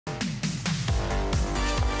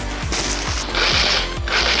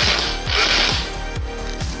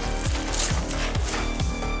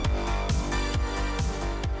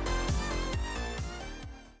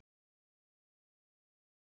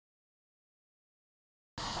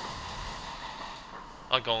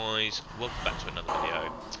Hi guys, welcome back to another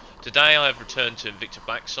video. Today I have returned to Invicta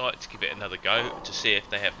Blacksite to give it another go to see if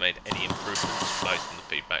they have made any improvements based on the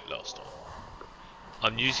feedback last time.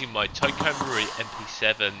 I'm using my Marui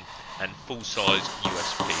MP7 and full-size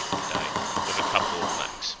USP today with a couple of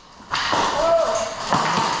Macs.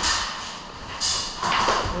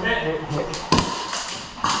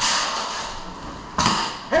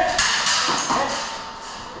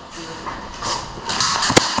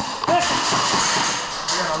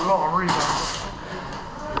 A lot of rebounds.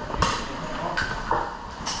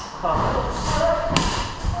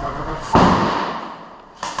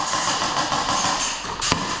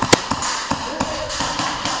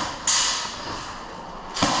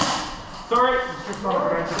 Sorry, it's just not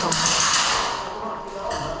going to come.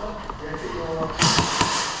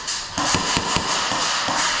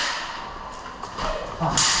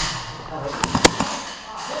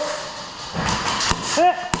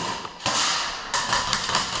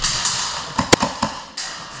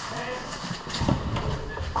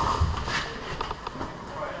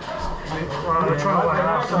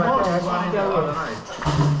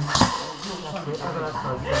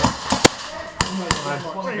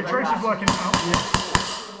 Tracy's working out.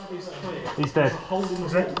 He's dead.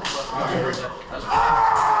 Is it?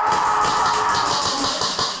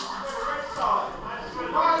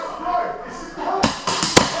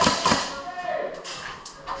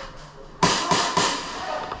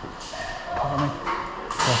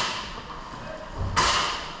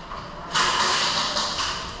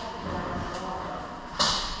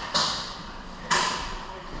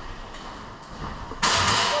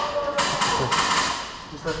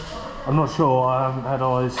 I'm not sure, I haven't had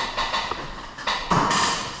eyes.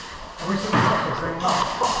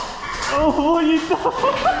 Oh, what are you doing?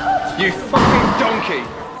 You fucking donkey!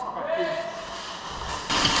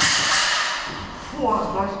 Oh,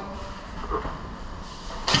 that's nice.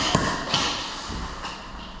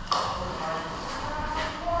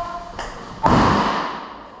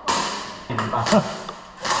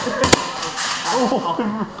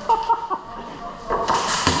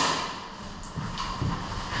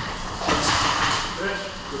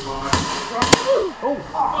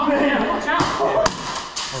 Oh, man! Watch out!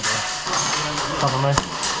 Cover me.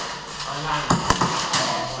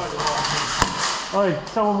 Oi,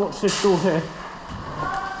 someone watch this door here.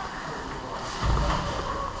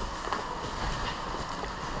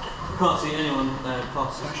 Can't see anyone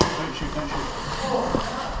pass. Don't shoot, don't shoot.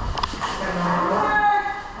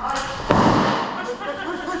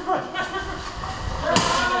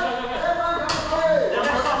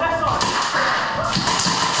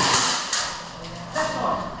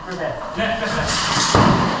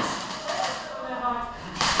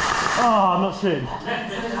 Oh, I'm not shooting.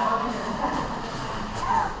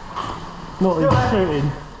 Not even shooting.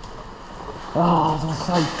 Oh, I was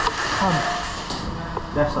safe.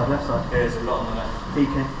 Left side, left side. There's a lot on the left.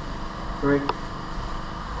 Peeking. 3,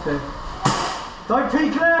 2. Don't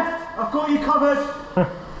peek left! I've got you covered!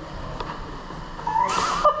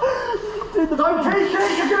 Don't peek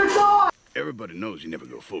it! You're gonna die! Everybody knows you never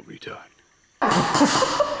go full retard. I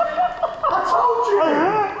told you!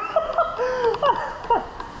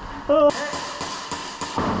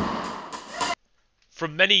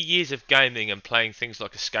 From many years of gaming and playing things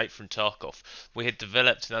like Escape from Tarkov, we had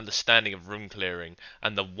developed an understanding of room clearing,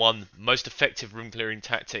 and the one most effective room clearing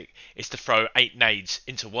tactic is to throw 8 nades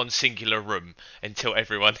into one singular room until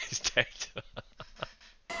everyone is dead.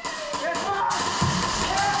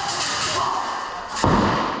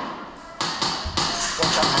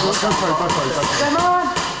 Go for it. Come on!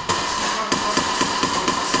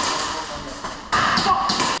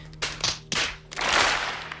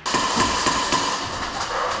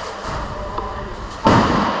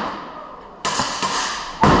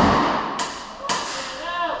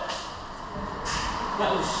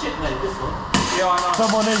 That was shit, mate, this one. Yeah, I know.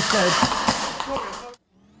 Someone is dead.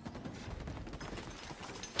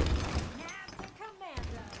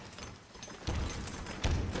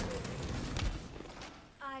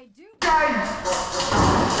 James!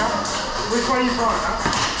 Which way are you throwing that?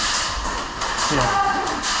 Yeah.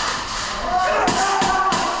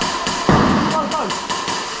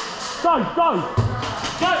 Go!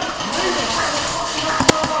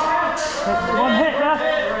 One hit there.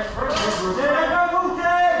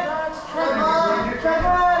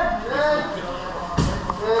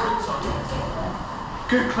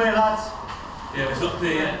 Good clear, lads. Yeah, it's not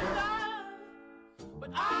clear yet. But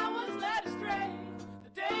I was led astray the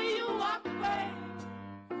day you walked away.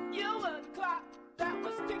 You were the clock that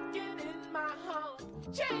was ticking in my home.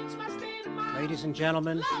 Changed my state of mind. Ladies and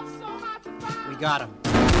gentlemen, Love so hard to find. we got him.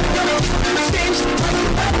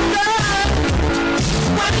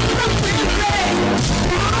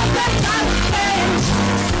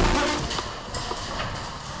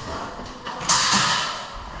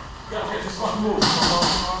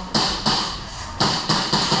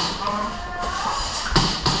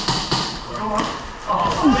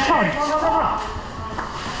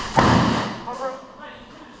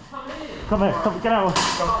 Come here, come, get out.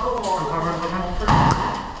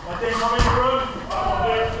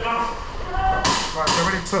 Right, we're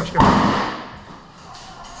ready to push, go.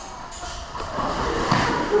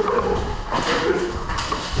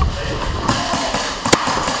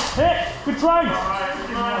 Hit! Good try!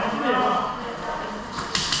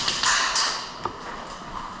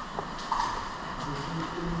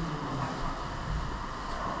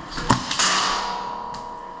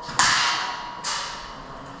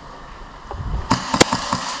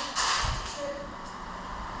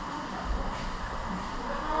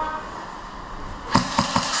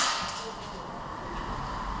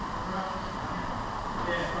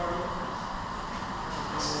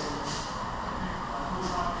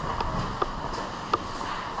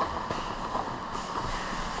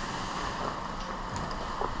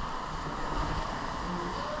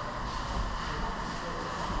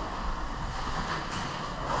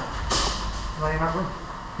 Lay in that room.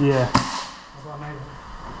 Yeah. I've got a neighbour.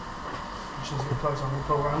 She's a bit close, I'm going to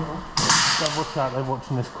pull around. Don't watch out, they're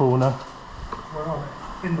watching this corner. Where are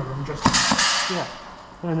they? In the room, just. Yeah,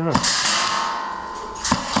 they're in the room.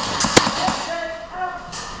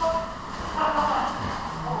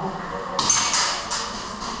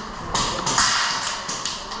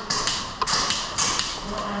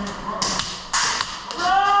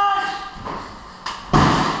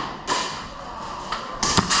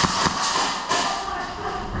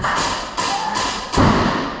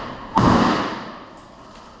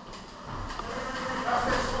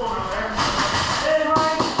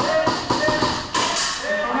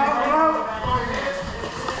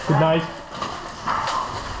 Good night.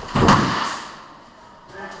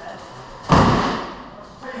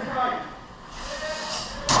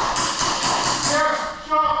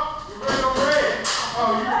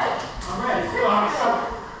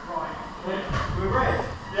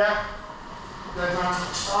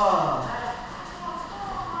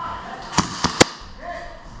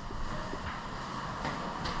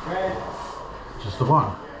 Just the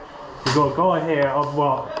one. We've got a guy here,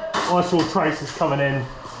 well, I saw traces coming in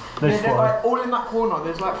this way. Like, all in that corner,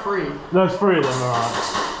 there's like 3. There's 3 of them, alright.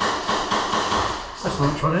 Let's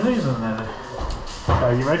launch one of these on there then.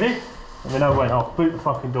 Okay, you ready? Let me know when. I'll boot the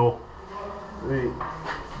fucking door.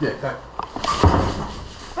 Yeah, that.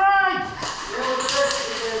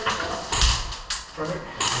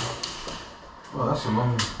 Well, that's a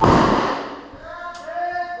long.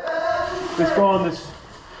 This guy on this.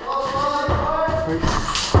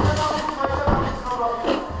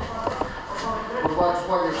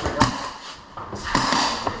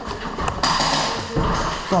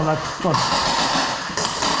 Go on, lads, go on.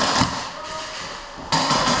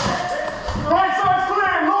 Right side's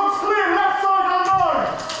clear, long's clear, left side unknown!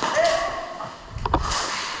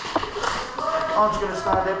 I'm just going to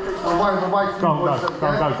stand there, please. Away from Go on, go.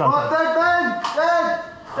 Right, dead men! Dead!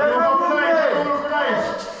 Dead men!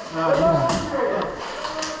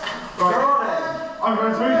 Right, I'm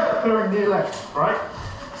going to be clearing near left, right?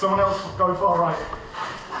 Someone else go far right.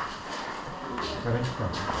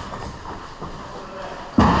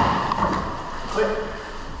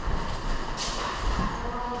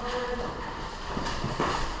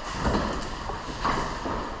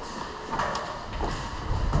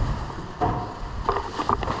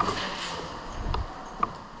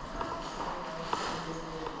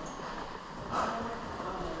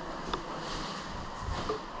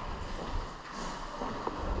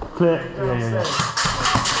 Clear. Yeah.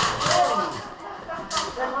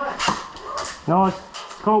 Nice.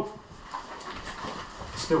 Cool.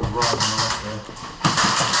 Still right on the left there.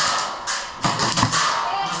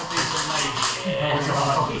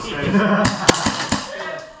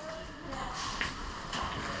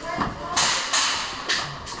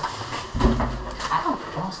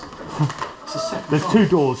 There's 2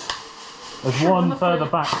 doors. There's one further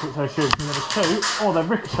back which I shoot, and there's 2. Oh, they're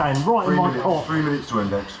ricocheting right in my cock. 3 minutes to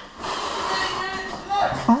index.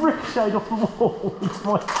 Ricocheted off the wall into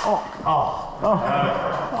my cock.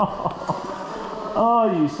 Oh,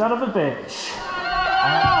 you son of a bitch.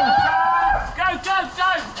 Go!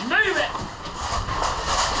 Move it!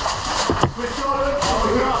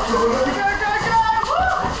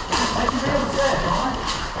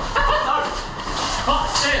 Can't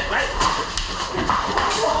see it, mate.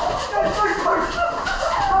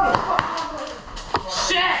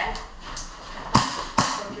 Shit!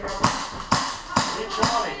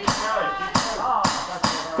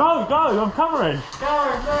 Go, go, I'm covering.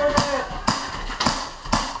 Go, move it.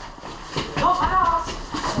 Not my ass.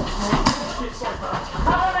 Shit, sorry,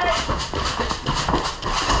 cover me.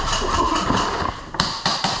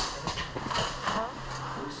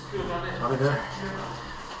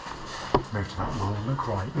 Move to that wall, look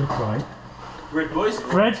right, look right. Red boys.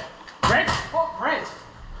 Red? Red? What red?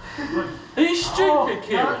 Are you stupid,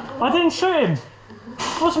 Kieran? I didn't shoot him.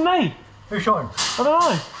 It wasn't me. Who shot him? I don't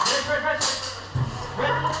know.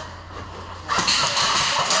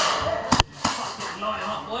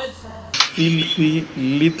 Filthy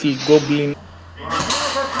little goblin.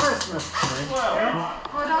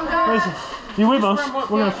 Where's it? You with us?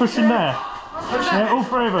 We're going to push in there. Yeah, all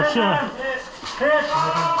three of us, yeah.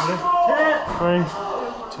 3,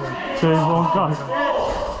 2, 1, go.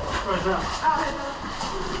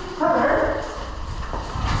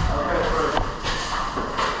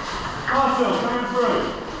 Marshall, coming through.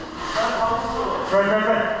 Right.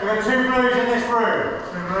 We've got 2 blues in this room.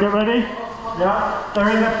 Get ready. Yeah, they're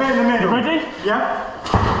in the bit in the middle. You ready? Yeah.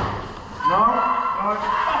 No.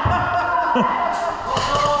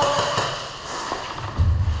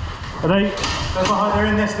 Are they? They're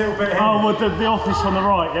in this little bit here. Oh, well, the office on the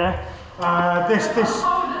right, yeah? This piece.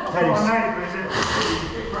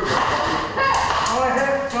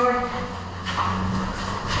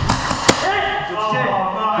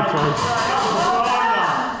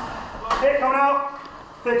 Hit coming out.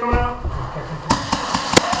 Hit coming out.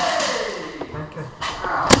 Okay.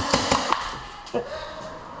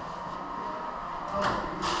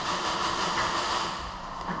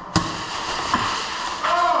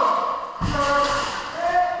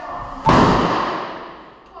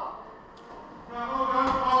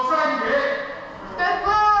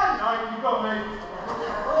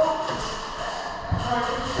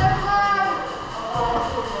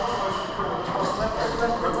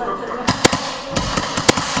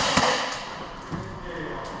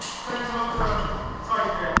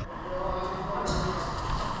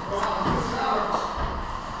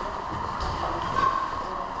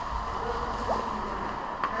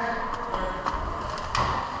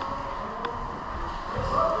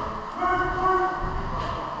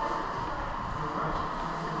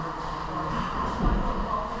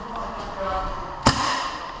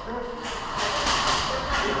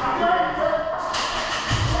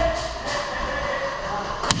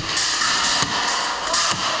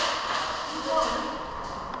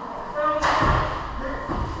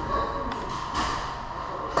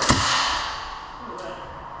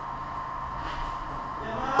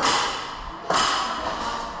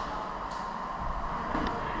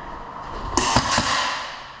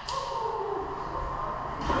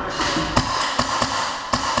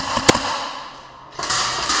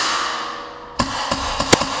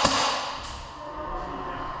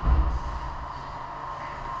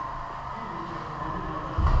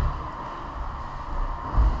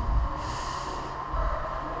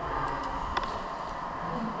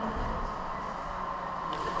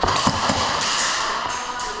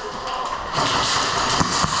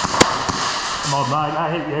 Come on, mate, I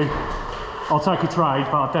hit you. I'll take a trade,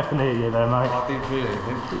 but I definitely hit you there, mate. I didn't feel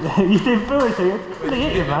anything. You didn't feel anything? I didn't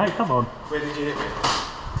hit you, mate, come on. Where did you hit me?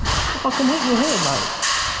 I can hit you here, mate.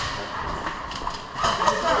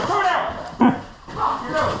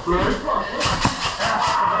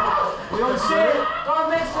 We on shit. Don't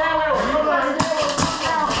mix there, Will.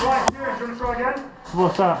 Right, you want to try again?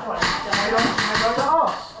 What's that?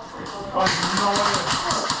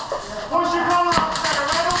 What's your colour up there?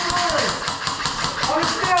 Red or blue? On the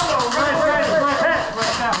steel though. Red.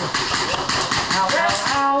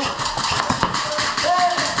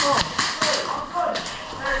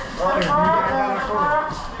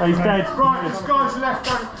 Oh, he's dead. Right, this guy's left.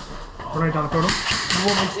 Right down the corner. You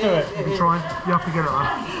want me to do it? You can try. You have to get it though.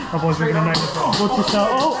 Otherwise we're going to name it. What's your cell?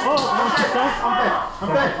 What's your cell? I'm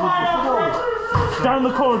dead. Down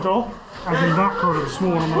the corridor. As in that corridor, the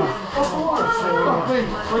small one on the left.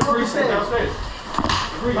 Where's Reset downstairs?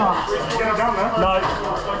 Get it down there. No.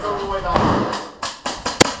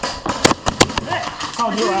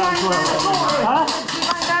 Can't do that as well. Huh?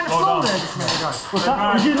 What's that?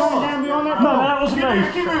 Was you lying down behind that? No, that wasn't me.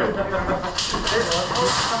 Keep moving.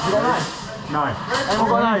 No. Anyone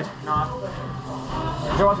got an aid? No.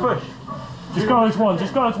 Do you want to push? Just go as one,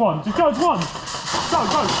 just go as one, just go as one. Go,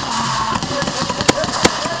 go.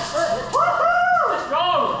 Let's go!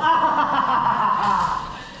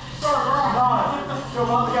 Go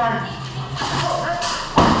on the game.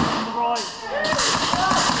 Right.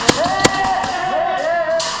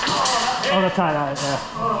 I'm gonna take that, yeah.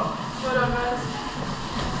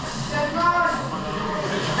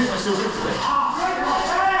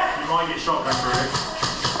 You might get shot back through it.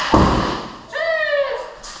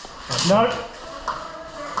 No.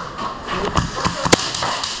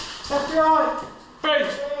 Left behind.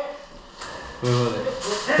 Bridge!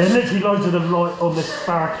 There's literally loads of them like on this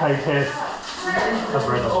barricade here. That's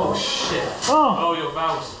red. Oh shit. Oh, Oh, your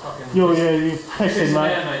valve's fucking... you're pissing,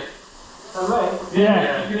 mate. There, mate.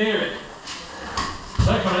 Yeah. You can hear it.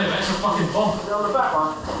 Don't come in, mate. It's a fucking bomb. Is it on the back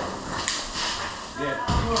one? Yeah.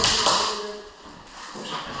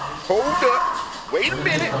 Hold up. Wait a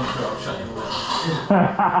minute. I'll shut you away.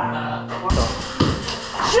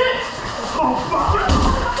 Shit! Oh, fuck!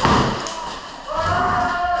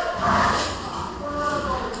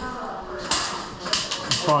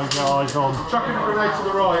 Try and get eyes on. Chucking a grenade to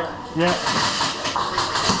the right. Yeah.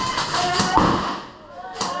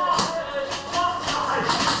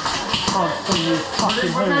 Can't see you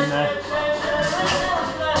fucking who in there.